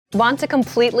Want to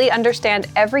completely understand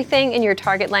everything in your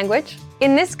target language?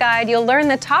 In this guide, you'll learn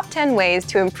the top 10 ways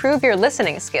to improve your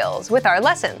listening skills with our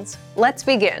lessons. Let's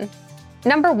begin.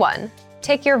 Number 1.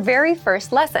 Take your very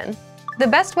first lesson. The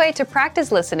best way to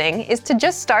practice listening is to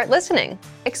just start listening.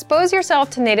 Expose yourself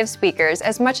to native speakers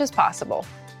as much as possible.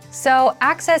 So,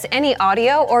 access any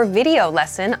audio or video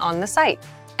lesson on the site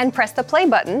and press the play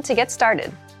button to get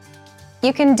started.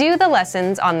 You can do the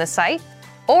lessons on the site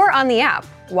or on the app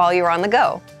while you're on the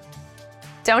go.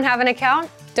 Don't have an account?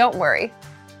 Don't worry.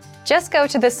 Just go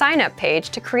to the sign-up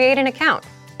page to create an account.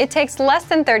 It takes less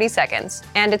than 30 seconds,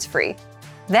 and it's free.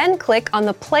 Then click on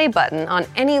the play button on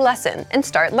any lesson and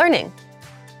start learning.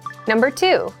 Number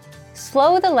 2.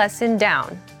 Slow the lesson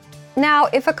down. Now,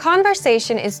 if a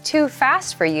conversation is too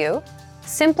fast for you,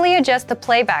 simply adjust the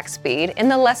playback speed in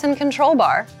the lesson control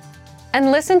bar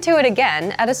and listen to it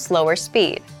again at a slower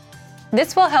speed.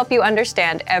 This will help you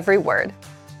understand every word.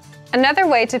 Another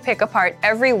way to pick apart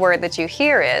every word that you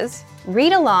hear is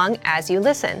read along as you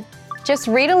listen. Just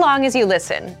read along as you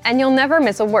listen, and you'll never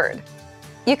miss a word.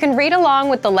 You can read along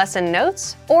with the lesson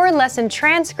notes or lesson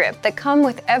transcript that come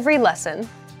with every lesson.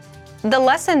 The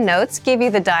lesson notes give you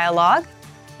the dialogue,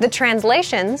 the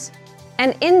translations,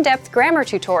 and in-depth grammar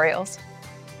tutorials.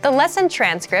 The lesson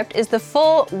transcript is the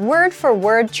full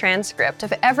word-for-word transcript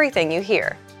of everything you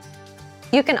hear.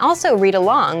 You can also read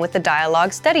along with the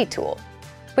dialogue study tool,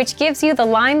 which gives you the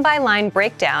line-by-line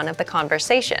breakdown of the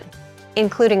conversation,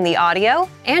 including the audio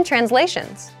and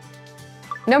translations.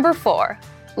 Number 4.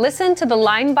 Listen to the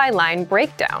line-by-line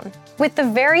breakdown with the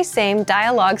very same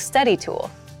dialogue study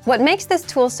tool. What makes this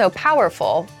tool so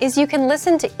powerful is you can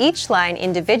listen to each line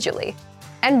individually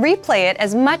and replay it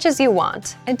as much as you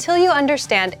want until you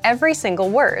understand every single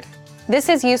word. This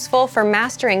is useful for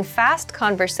mastering fast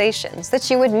conversations that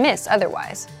you would miss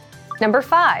otherwise. Number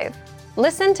 5.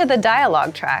 Listen to the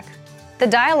dialogue track. The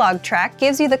dialogue track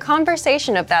gives you the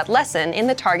conversation of that lesson in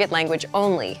the target language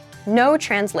only, no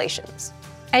translations.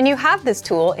 And you have this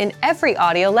tool in every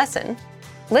audio lesson.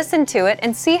 Listen to it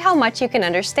and see how much you can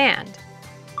understand.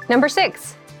 Number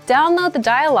 6. Download the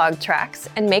dialogue tracks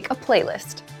and make a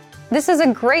playlist. This is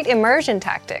a great immersion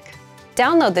tactic.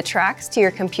 Download the tracks to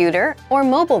your computer or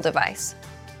mobile device.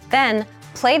 Then,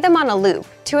 play them on a loop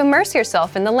to immerse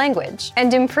yourself in the language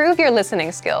and improve your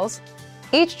listening skills.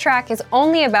 Each track is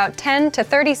only about 10 to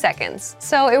 30 seconds,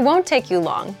 so it won't take you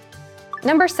long.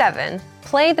 Number 7.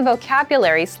 Play the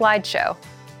vocabulary slideshow.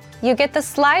 You get the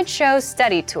slideshow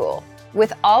study tool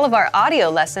with all of our audio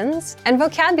lessons and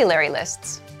vocabulary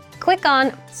lists. Click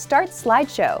on Start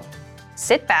Slideshow.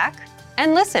 Sit back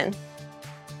and listen.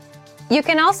 You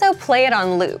can also play it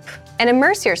on loop and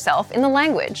immerse yourself in the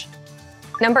language.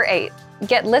 Number 8.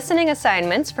 Get listening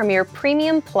assignments from your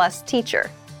Premium Plus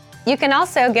teacher. You can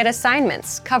also get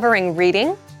assignments covering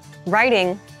reading,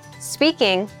 writing,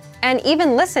 speaking, and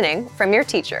even listening from your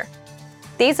teacher.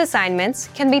 These assignments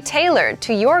can be tailored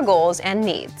to your goals and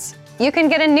needs. You can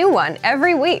get a new one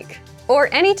every week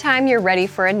or anytime you're ready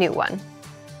for a new one.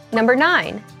 Number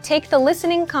 9. Take the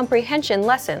listening comprehension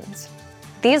lessons.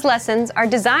 These lessons are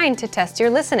designed to test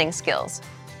your listening skills.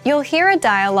 You'll hear a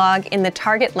dialogue in the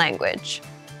target language,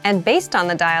 and based on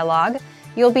the dialogue,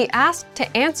 you'll be asked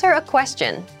to answer a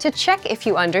question to check if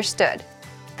you understood.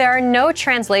 There are no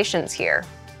translations here,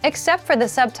 except for the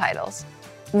subtitles.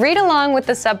 Read along with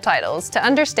the subtitles to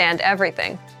understand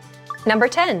everything. Number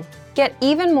 10. Get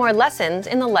even more lessons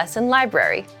in the lesson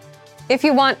library. If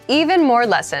you want even more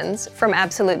lessons from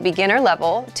absolute beginner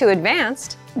level to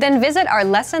advanced, then visit our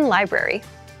lesson library.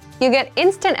 You get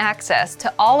instant access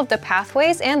to all of the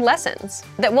pathways and lessons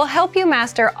that will help you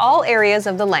master all areas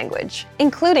of the language,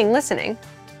 including listening.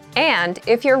 And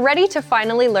if you're ready to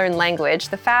finally learn language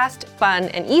the fast, fun,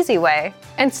 and easy way,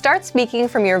 and start speaking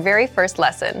from your very first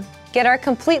lesson, get our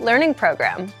complete learning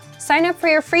program. Sign up for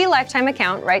your free lifetime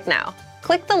account right now.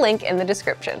 Click the link in the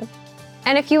description.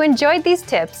 And if you enjoyed these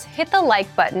tips, hit the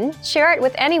like button, share it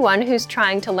with anyone who's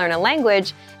trying to learn a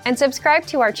language, and subscribe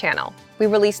to our channel. We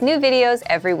release new videos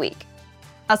every week.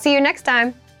 I'll see you next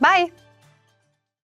time. Bye!